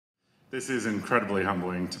This is incredibly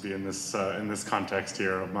humbling to be in this context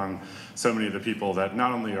here among so many of the people that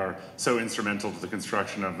not only are so instrumental to the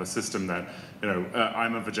construction of a system that,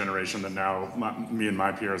 I'm of a generation that now me and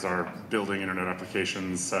my peers are building internet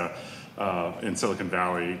applications in Silicon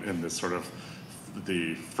Valley in this sort of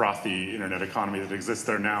the frothy internet economy that exists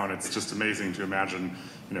there now, and it's just amazing to imagine,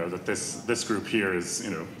 that this group here is,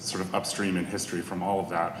 sort of upstream in history from all of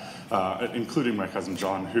that, including my cousin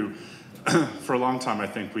John, who, for a long time, I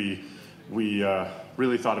think we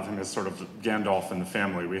really thought of him as sort of Gandalf in the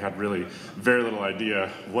family. We had really very little idea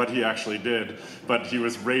what he actually did, but he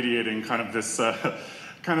was radiating kind of this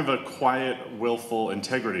kind of a quiet, willful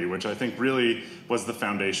integrity, which I think really was the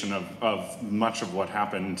foundation of much of what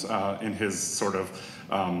happened in his sort of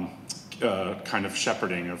kind of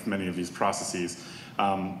shepherding of many of these processes.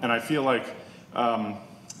 And I feel like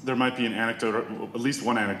there might be an anecdote, or at least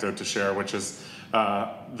one anecdote to share, which is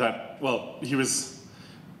that, well, he was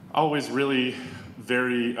always really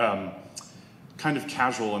very kind of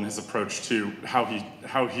casual in his approach to how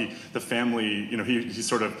the family, he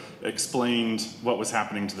sort of explained what was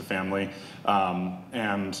happening to the family,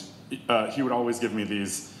 and he would always give me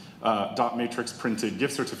these dot matrix printed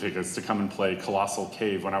gift certificates to come and play Colossal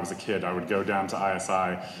Cave when I was a kid. I would go down to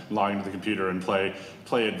ISI, log into the computer, and play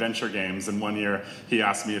adventure games. And one year he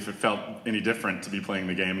asked me if it felt any different to be playing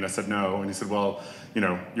the game, and I said no. And he said, well,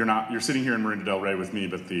 you're sitting here in Marina Del Rey with me,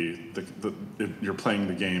 but you're playing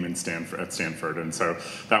the game at Stanford. And so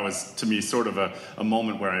that was, to me, sort of a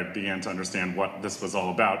moment where I began to understand what this was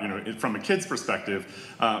all about, from a kid's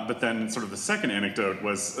perspective. But then sort of the second anecdote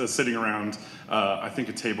was sitting around, I think,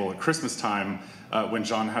 a table at Christmas time when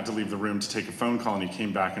John had to leave the room to take a phone call, and he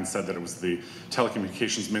came back and said that it was the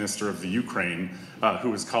telecommunications minister of the Ukraine who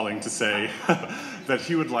was calling to say that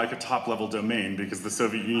he would like a top-level domain because the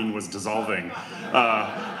Soviet Union was dissolving.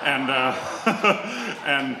 And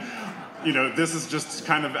this is just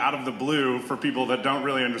kind of out of the blue for people that don't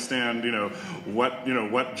really understand,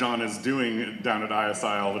 what John is doing down at ISI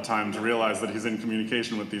all the time, to realize that he's in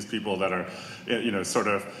communication with these people that are,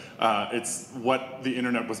 it's what the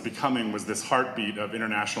internet was becoming, was this heartbeat of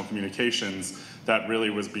international communications that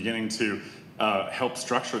really was beginning to help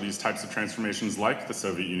structure these types of transformations like the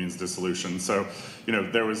Soviet Union's dissolution. So,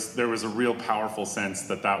 there was a real powerful sense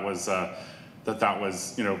that was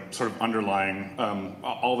sort of underlying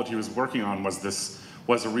all that he was working on was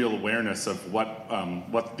a real awareness of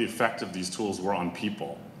what the effect of these tools were on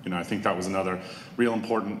people. I think that was another real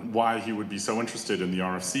important why he would be so interested in the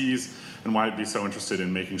RFCs, and why he'd be so interested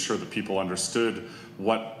in making sure that people understood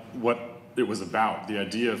what it was about, the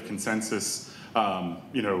idea of consensus,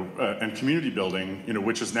 and community building,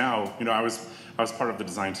 which is now, I was part of the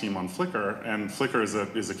design team on Flickr, and Flickr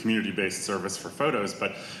is a community-based service for photos,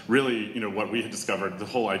 but really, what we had discovered, the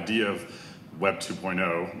whole idea of Web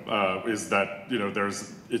 2.0 is that,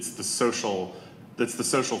 it's the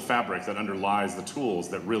social fabric that underlies the tools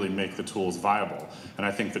that really make the tools viable. And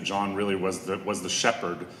I think that John really was the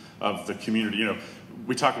shepherd of the community.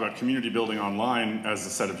 We talk about community building online as a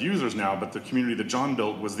set of users now, but the community that John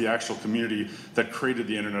built was the actual community that created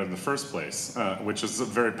the internet in the first place, which is a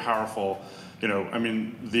very powerful,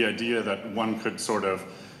 the idea that one could sort of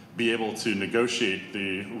be able to negotiate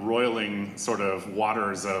the roiling sort of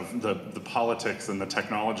waters of the politics and the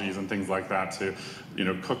technologies and things like that to,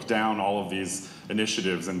 cook down all of these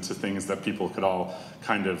initiatives into things that people could all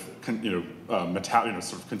kind of,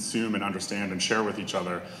 sort of consume and understand and share with each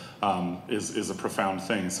other, is a profound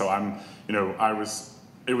thing. So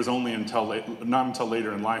it was only not until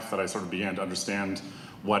later in life that I sort of began to understand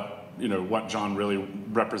what John really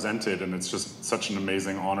represented, and it's just such an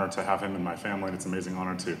amazing honor to have him in my family, and it's an amazing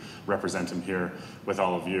honor to represent him here with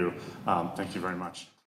all of you. Thank you very much.